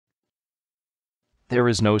There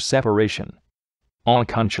is no separation. All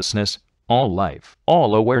consciousness, all life,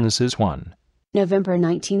 all awareness is one. November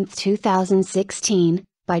 19, 2016,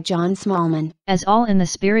 by John Smallman. As all in the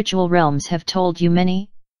spiritual realms have told you many,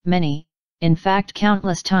 in fact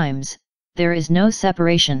countless times, there is no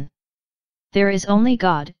separation. There is only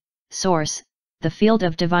God, Source, the field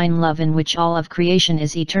of divine love in which all of creation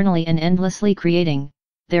is eternally and endlessly creating.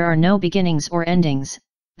 There are no beginnings or endings,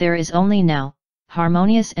 there is only now,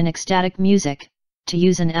 harmonious and ecstatic music, to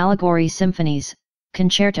use an allegory: symphonies,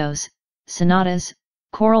 concertos, sonatas,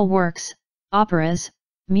 choral works, operas,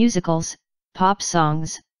 musicals, pop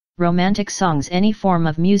songs, romantic songs, any form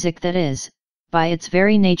of music that is, by its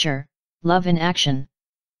very nature, love in action.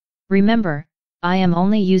 Remember, I am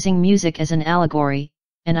only using music as an allegory,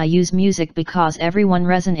 and I use music because everyone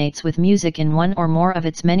resonates with music in one or more of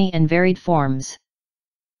its many and varied forms.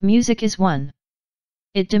 Music is one.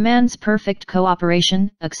 It demands perfect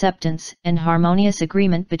cooperation, acceptance, and harmonious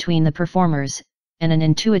agreement between the performers, and an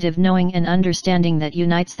intuitive knowing and understanding that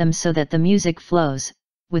unites them so that the music flows,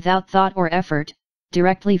 without thought or effort,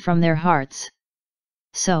 directly from their hearts.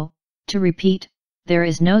 So, to repeat, there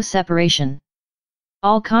is no separation.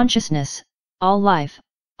 All consciousness, all life,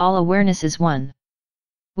 all awareness is one.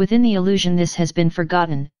 Within the illusion this has been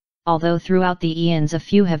forgotten, although throughout the eons a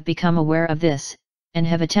few have become aware of this, and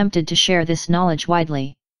have attempted to share this knowledge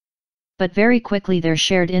widely. But very quickly their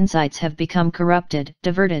shared insights have become corrupted,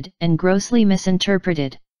 diverted, and grossly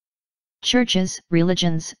misinterpreted. Churches,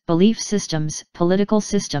 religions, belief systems, political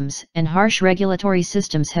systems, and harsh regulatory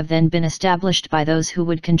systems have then been established by those who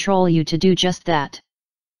would control you to do just that.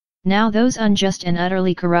 Now those unjust and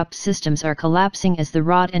utterly corrupt systems are collapsing as the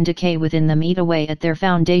rot and decay within them eat away at their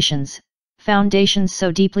foundations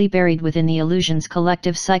so deeply buried within the illusion's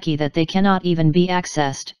collective psyche that they cannot even be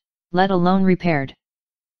accessed, let alone repaired.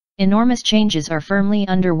 Enormous changes are firmly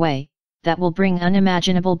underway, that will bring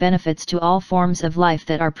unimaginable benefits to all forms of life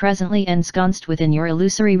that are presently ensconced within your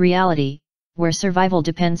illusory reality, where survival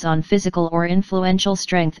depends on physical or influential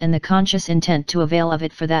strength and the conscious intent to avail of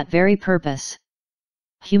it for that very purpose.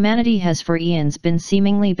 Humanity has for eons been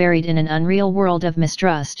seemingly buried in an unreal world of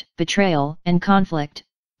mistrust, betrayal, and conflict,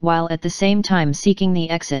 while at the same time seeking the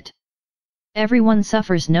exit. Everyone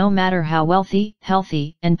suffers no matter how wealthy,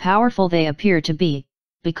 healthy, and powerful they appear to be,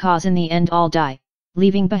 because in the end all die,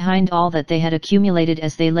 leaving behind all that they had accumulated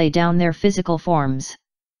as they lay down their physical forms.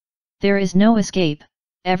 There is no escape,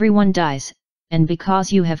 everyone dies, and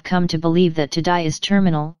because you have come to believe that to die is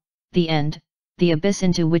terminal, the end, the abyss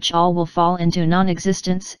into which all will fall into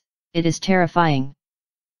non-existence, it is terrifying.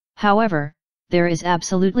 However, there is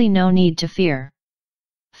absolutely no need to fear.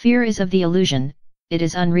 Fear is of the illusion, it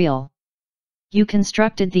is unreal. You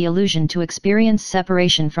constructed the illusion to experience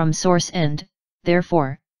separation from source and,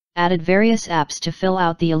 therefore, added various apps to fill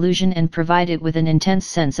out the illusion and provide it with an intense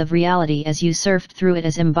sense of reality as you surfed through it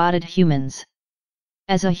as embodied humans.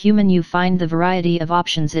 As a human you find the variety of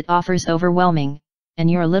options it offers overwhelming, and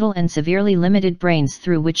your little and severely limited brains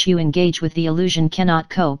through which you engage with the illusion cannot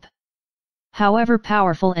cope. However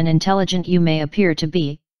powerful and intelligent you may appear to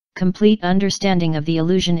be, complete understanding of the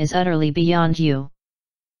illusion is utterly beyond you.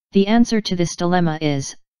 The answer to this dilemma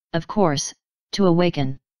is, of course, to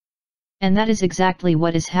awaken. And that is exactly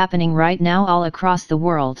what is happening right now all across the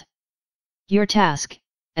world. Your task,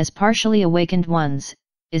 as partially awakened ones,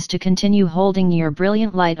 is to continue holding your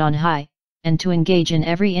brilliant light on high, and to engage in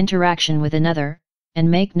every interaction with another,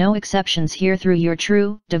 and make no exceptions here through your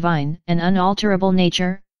true, divine, and unalterable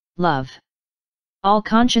nature, love. All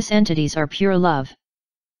conscious entities are pure love.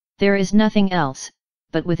 There is nothing else,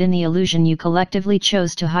 but within the illusion you collectively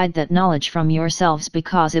chose to hide that knowledge from yourselves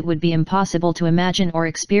because it would be impossible to imagine or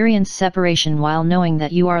experience separation while knowing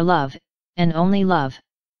that you are love, and only love.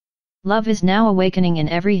 Love is now awakening in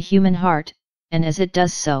every human heart, and as it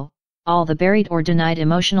does so, all the buried or denied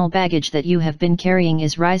emotional baggage that you have been carrying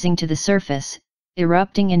is rising to the surface,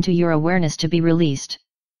 erupting into your awareness to be released.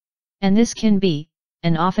 And this can be,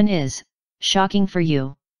 and often is, shocking for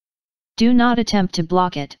you. Do not attempt to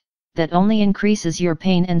block it, that only increases your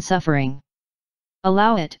pain and suffering.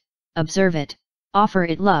 Allow it, observe it, offer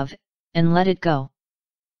it love, and let it go.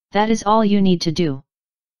 That is all you need to do.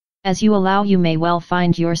 As you allow you may well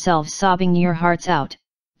find yourselves sobbing your hearts out,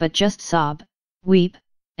 but just sob, weep,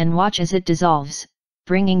 and watch as it dissolves,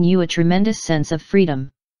 bringing you a tremendous sense of freedom.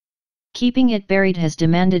 Keeping it buried has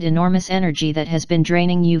demanded enormous energy that has been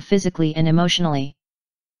draining you physically and emotionally.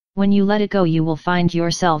 When you let it go you will find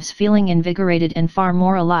yourselves feeling invigorated and far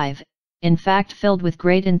more alive, in fact filled with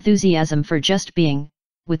great enthusiasm for just being,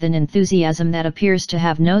 with an enthusiasm that appears to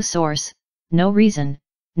have no source, no reason,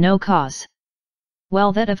 no cause.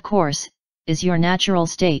 Well, that of course, is your natural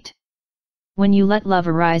state. When you let love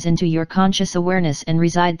arise into your conscious awareness and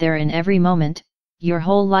reside there in every moment, your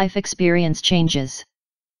whole life experience changes.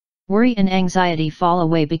 Worry and anxiety fall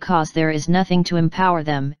away because there is nothing to empower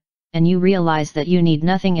them, and you realize that you need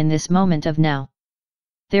nothing in this moment of now.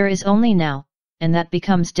 There is only now, and that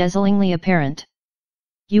becomes dazzlingly apparent.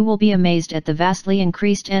 You will be amazed at the vastly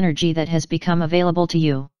increased energy that has become available to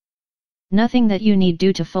you. Nothing that you need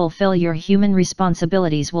do to fulfill your human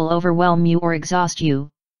responsibilities will overwhelm you or exhaust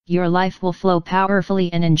you. Your life will flow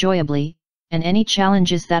powerfully and enjoyably, and any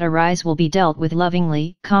challenges that arise will be dealt with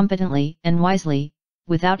lovingly, competently, and wisely,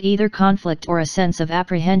 without either conflict or a sense of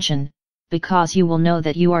apprehension, because you will know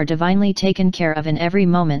that you are divinely taken care of in every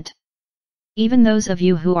moment. Even those of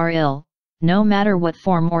you who are ill, no matter what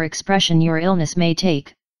form or expression your illness may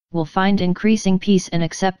take, will find increasing peace and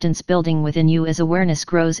acceptance building within you as awareness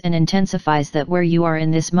grows and intensifies that where you are in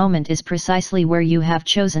this moment is precisely where you have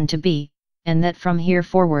chosen to be, and that from here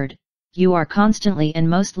forward, you are constantly and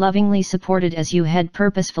most lovingly supported as you head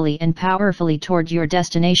purposefully and powerfully toward your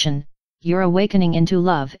destination, your awakening into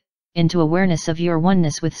love, into awareness of your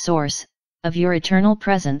oneness with Source, of your eternal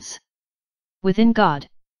presence within God.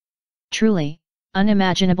 Truly,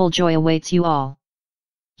 unimaginable joy awaits you all.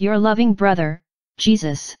 Your loving brother,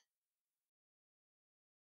 Jesus.